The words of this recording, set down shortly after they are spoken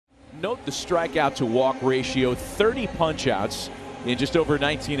note the strikeout to walk ratio, 30 punch-outs in just over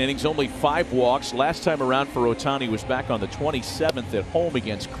 19 innings, only 5 walks. Last time around for Ohtani was back on the 27th at home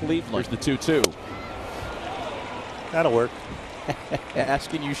against Cleveland. Here's the 2-2. That'll work.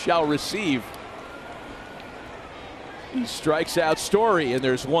 Asking you shall receive. He strikes out Story, and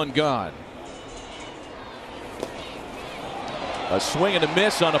there's one gone. A swing and a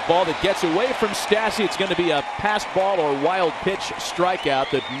miss on a ball that gets away from Stassi. It's going to be a pass ball or wild pitch strikeout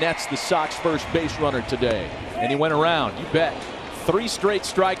that nets the Sox first base runner today. And he went around, you bet. 3 straight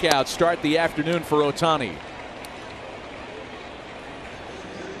strikeouts start the afternoon for Ohtani.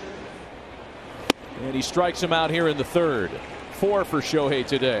 And he strikes him out here in the 3rd. 4 for Shohei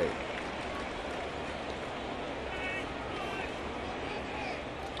today.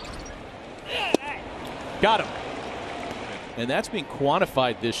 Got him. And that's being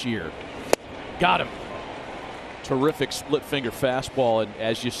quantified this year. Got him. Terrific split finger fastball. And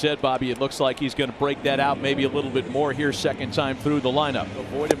as you said, Bobby, it looks like he's going to break that out maybe a little bit more here, second time through the lineup.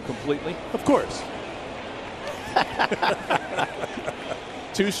 Avoid him completely. Of course.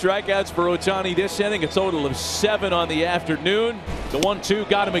 2 strikeouts for Ohtani this inning, a total of 7 on the afternoon. The 1-2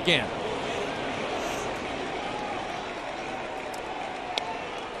 got him again.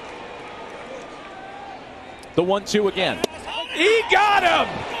 The 1-2 again. He got him!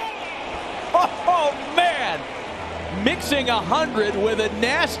 Oh, man! Mixing 100 with a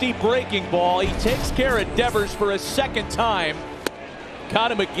nasty breaking ball. He takes care of Devers for a second time.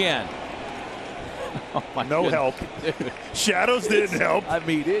 Got him again. Oh my no goodness. help. Shadows didn't help. I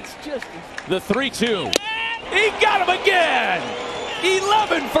mean, it's just the 3-2. He got him again.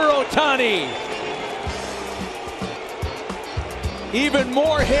 11 for Ohtani. Even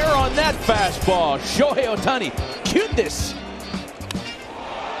more hair on that fastball. Shohei Ohtani. Cuteness.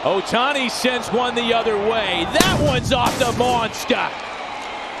 Ohtani sends one the other way. That one's off the monster.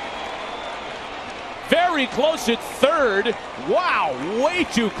 Very close at 3rd. Wow, way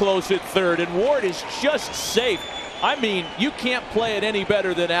too close at 3rd. And Ward is just safe. I mean, you can't play it any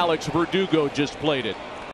better than Alex Verdugo just played it.